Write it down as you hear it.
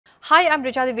Hi, I'm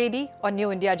Richa Dwivedi on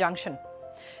New India Junction.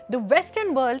 The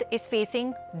Western world is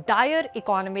facing dire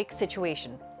economic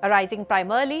situation arising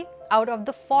primarily out of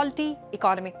the faulty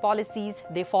economic policies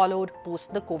they followed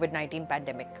post the Covid-19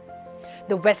 pandemic.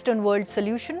 The Western world's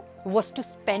solution was to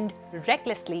spend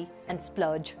recklessly and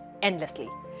splurge endlessly.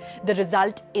 The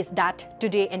result is that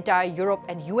today entire Europe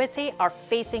and USA are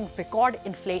facing record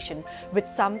inflation, with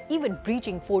some even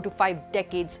breaching 4 to 5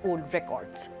 decades old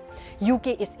records.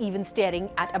 UK is even staring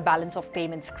at a balance of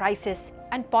payments crisis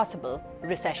and possible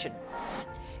recession.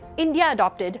 India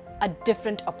adopted a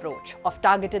different approach of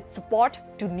targeted support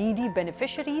to needy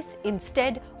beneficiaries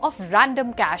instead of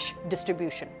random cash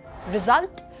distribution.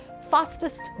 Result: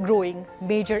 fastest growing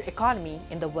major economy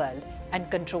in the world and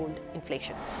controlled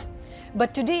inflation.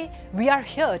 But today, we are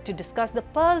here to discuss the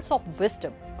pearls of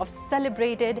wisdom of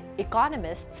celebrated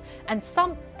economists and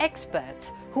some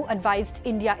experts who advised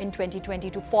India in 2020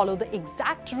 to follow the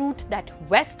exact route that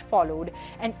West followed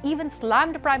and even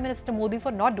slammed Prime Minister Modi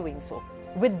for not doing so.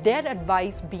 With their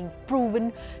advice being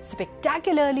proven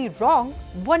spectacularly wrong,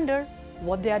 wonder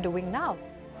what they are doing now.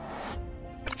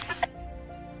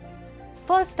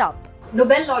 First up,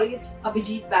 Nobel laureate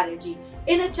Abhijit Banerjee.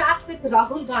 In a chat with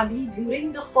Rahul Gandhi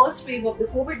during the first wave of the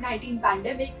Covid-19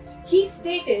 pandemic, he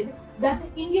stated that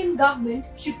the Indian government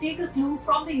should take a clue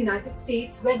from the United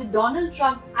States, where the Donald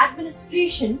Trump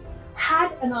administration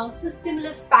had announced a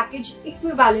stimulus package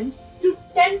equivalent to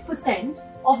 10%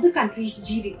 of the country's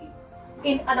GDP.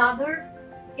 In another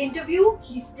interview,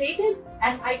 he stated,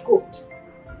 and I quote,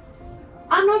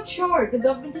 "I'm not sure the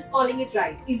government is calling it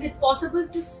right. Is it possible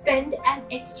to spend an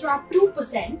extra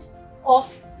 2%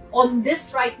 on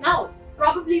this right now?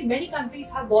 Probably many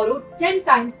countries have borrowed 10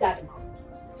 times that amount.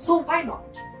 So why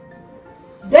not?"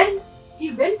 Then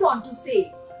he went on to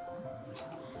say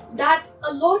that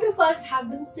a lot of us have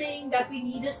been saying that we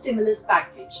need a stimulus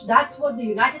package. That's what the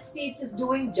United States is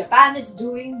doing, Japan is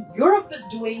doing, Europe is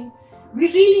doing.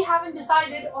 We really haven't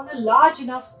decided on a large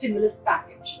enough stimulus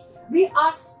package. We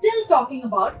are still talking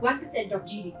about 1% of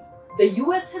GDP. The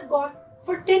US has gone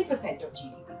for 10% of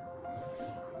GDP.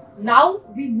 Now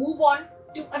we move on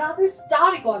to another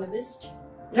star economist,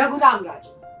 Raghuram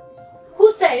Rajan,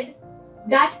 who said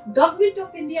that Government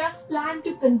of India's plan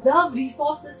to conserve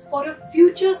resources for a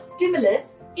future stimulus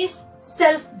is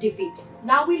self-defeating.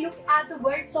 Now we look at the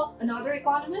words of another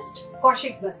economist,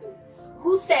 Kaushik Basu,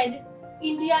 who said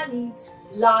India needs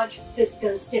large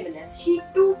fiscal stimulus. He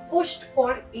too pushed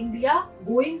for India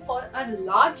going for a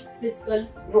large fiscal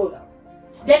rollout.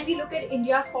 Then we look at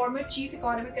India's former chief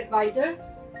economic advisor,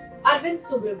 Arvind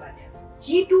Subramanian.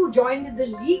 He too joined the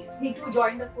league, he too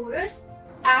joined the chorus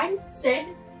and said,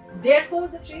 therefore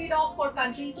the trade-off for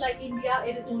countries like India,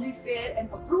 it is only fair and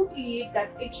appropriate that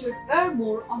it should err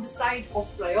more on the side of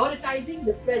prioritizing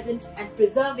the present and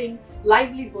preserving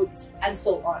livelihoods and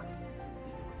so on.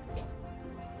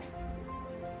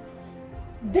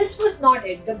 This was not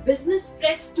it. The business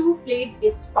press too played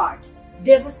its part.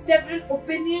 There were several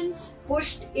opinions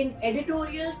pushed in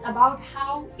editorials about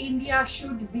how India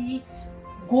should be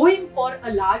going for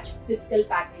a large fiscal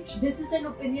package. This is an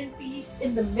opinion piece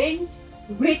in the Mint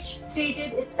which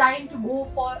stated it's time to go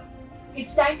for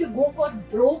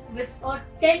broke with a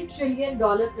 $10 trillion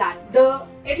plan. The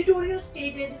editorial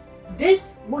stated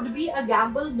this would be a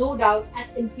gamble, no doubt,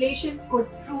 as inflation could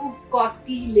prove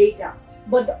costly later.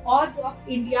 But the odds of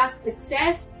India's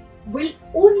success will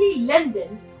only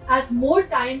lengthen as more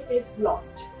time is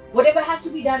lost. Whatever has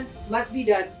to be done must be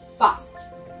done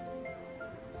fast.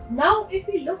 Now, if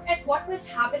we look at what was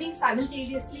happening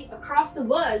simultaneously across the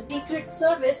world, Secret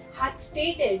Service had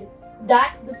stated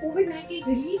that the COVID-19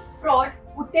 relief fraud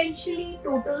potentially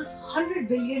totals $100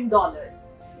 billion.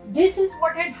 This is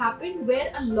what had happened,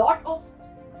 where a lot of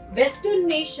Western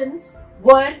nations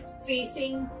were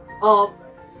facing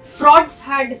frauds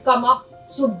had come up.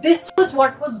 So this was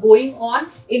what was going on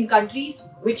in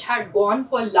countries which had gone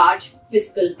for large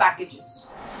fiscal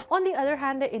packages. On the other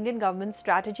hand, the Indian government's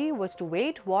strategy was to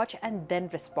wait, watch and then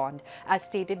respond, as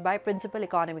stated by Principal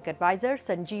Economic Advisor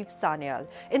Sanjeev Sanyal.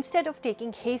 Instead of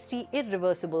taking hasty,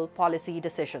 irreversible policy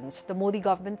decisions, the Modi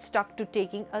government stuck to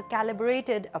taking a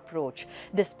calibrated approach,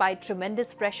 despite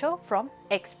tremendous pressure from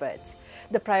experts.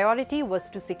 The priority was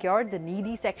to secure the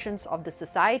needy sections of the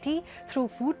society through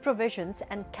food provisions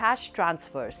and cash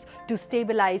transfers, to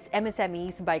stabilize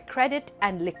MSMEs by credit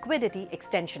and liquidity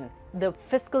extension. The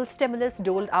fiscal stimulus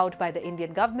doled out by the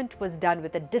Indian government was done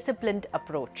with a disciplined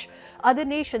approach. Other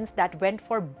nations that went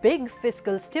for big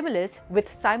fiscal stimulus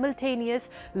with simultaneous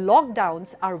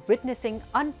lockdowns are witnessing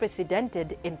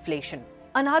unprecedented inflation.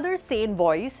 Another sane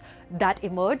voice that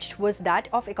emerged was that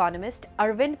of economist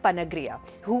Arvind Panagriya,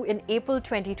 who in April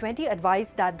 2020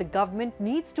 advised that the government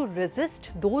needs to resist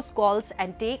those calls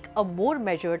and take a more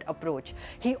measured approach.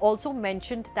 He also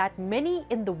mentioned that many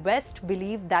in the West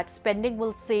believe that spending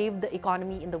will save the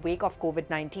economy in the wake of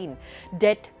COVID-19.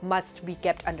 Debt must be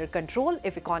kept under control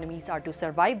if economies are to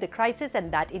survive the crisis,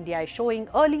 and that India is showing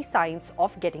early signs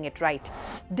of getting it right.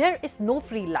 There is no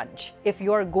free lunch. If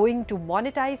you are going to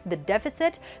monetize the deficit,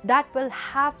 that will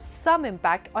have some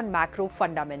impact on macro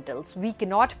fundamentals. We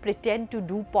cannot pretend to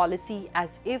do policy as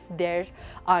if there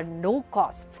are no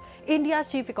costs. India's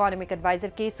chief economic advisor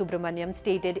K. Subramaniam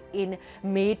stated in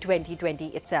May 2020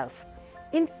 itself.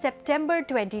 In September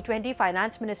 2020,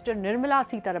 Finance Minister Nirmala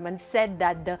Sitharaman said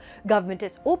that the government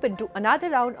is open to another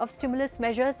round of stimulus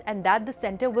measures and that the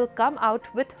centre will come out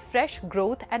with fresh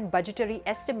growth and budgetary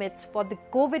estimates for the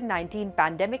COVID-19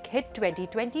 pandemic hit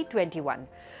 2020-21.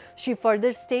 She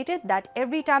further stated that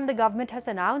every time the government has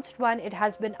announced one, it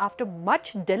has been after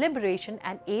much deliberation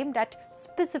and aimed at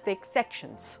specific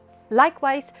sections.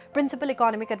 Likewise, Principal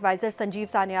Economic Advisor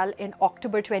Sanjeev Sanyal in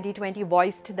October 2020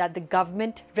 voiced that the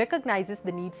government recognizes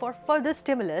the need for further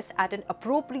stimulus at an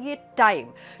appropriate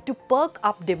time to perk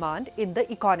up demand in the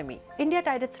economy. India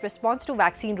tied its response to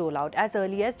vaccine rollout as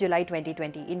early as July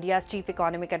 2020. India's Chief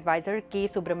Economic Advisor K.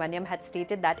 Subramaniam had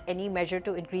stated that any measure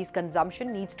to increase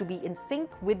consumption needs to be in sync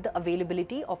with the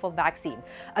availability of a vaccine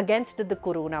against the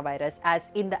coronavirus, as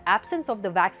in the absence of the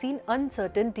vaccine,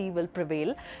 uncertainty will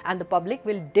prevail and the public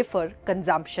will defer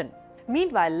consumption.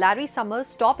 Meanwhile, Larry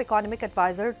Summers, top economic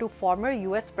advisor to former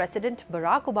US President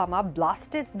Barack Obama,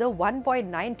 blasted the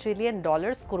 $1.9 trillion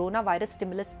coronavirus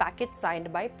stimulus package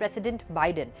signed by President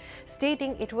Biden,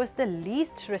 stating it was the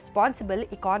least responsible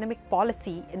economic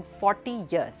policy in 40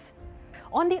 years.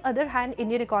 On the other hand,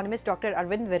 Indian economist Dr.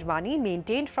 Arvind Virmani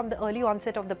maintained from the early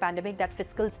onset of the pandemic that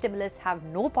fiscal stimulus have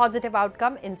no positive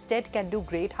outcome, instead can do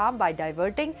great harm by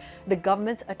diverting the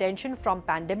government's attention from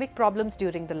pandemic problems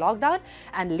during the lockdown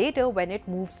and later when it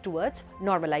moves towards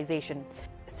normalization.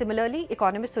 Similarly,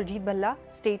 economist Surjit Bhalla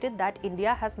stated that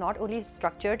India has not only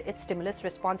structured its stimulus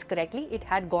response correctly, it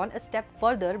had gone a step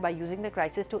further by using the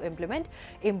crisis to implement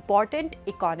important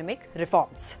economic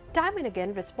reforms. Time and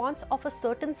again, response of a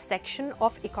certain section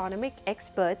of economic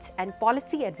experts and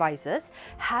policy advisors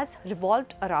has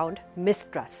revolved around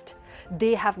mistrust.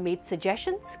 They have made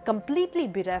suggestions completely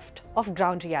bereft of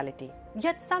ground reality,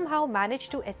 yet somehow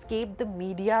managed to escape the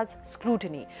media's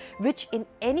scrutiny, which in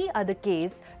any other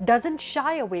case doesn't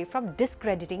shy away from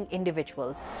discrediting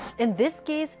individuals. In this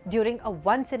case, during a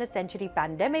once-in-a-century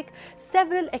pandemic,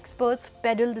 several experts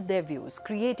peddled their views,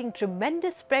 creating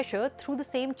tremendous pressure through the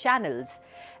same channels,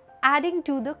 adding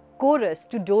to the chorus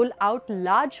to dole out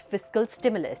large fiscal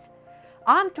stimulus,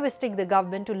 arm twisting the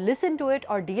government to listen to it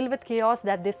or deal with chaos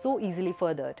that they so easily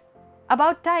furthered.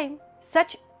 About time,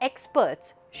 such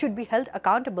experts should be held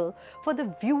accountable for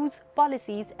the views,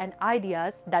 policies and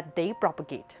ideas that they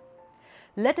propagate.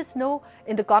 Let us know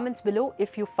in the comments below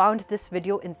if you found this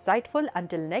video insightful.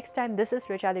 Until next time, this is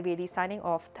Richa Dwivedi signing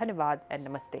off. Dhanyavad and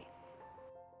Namaste.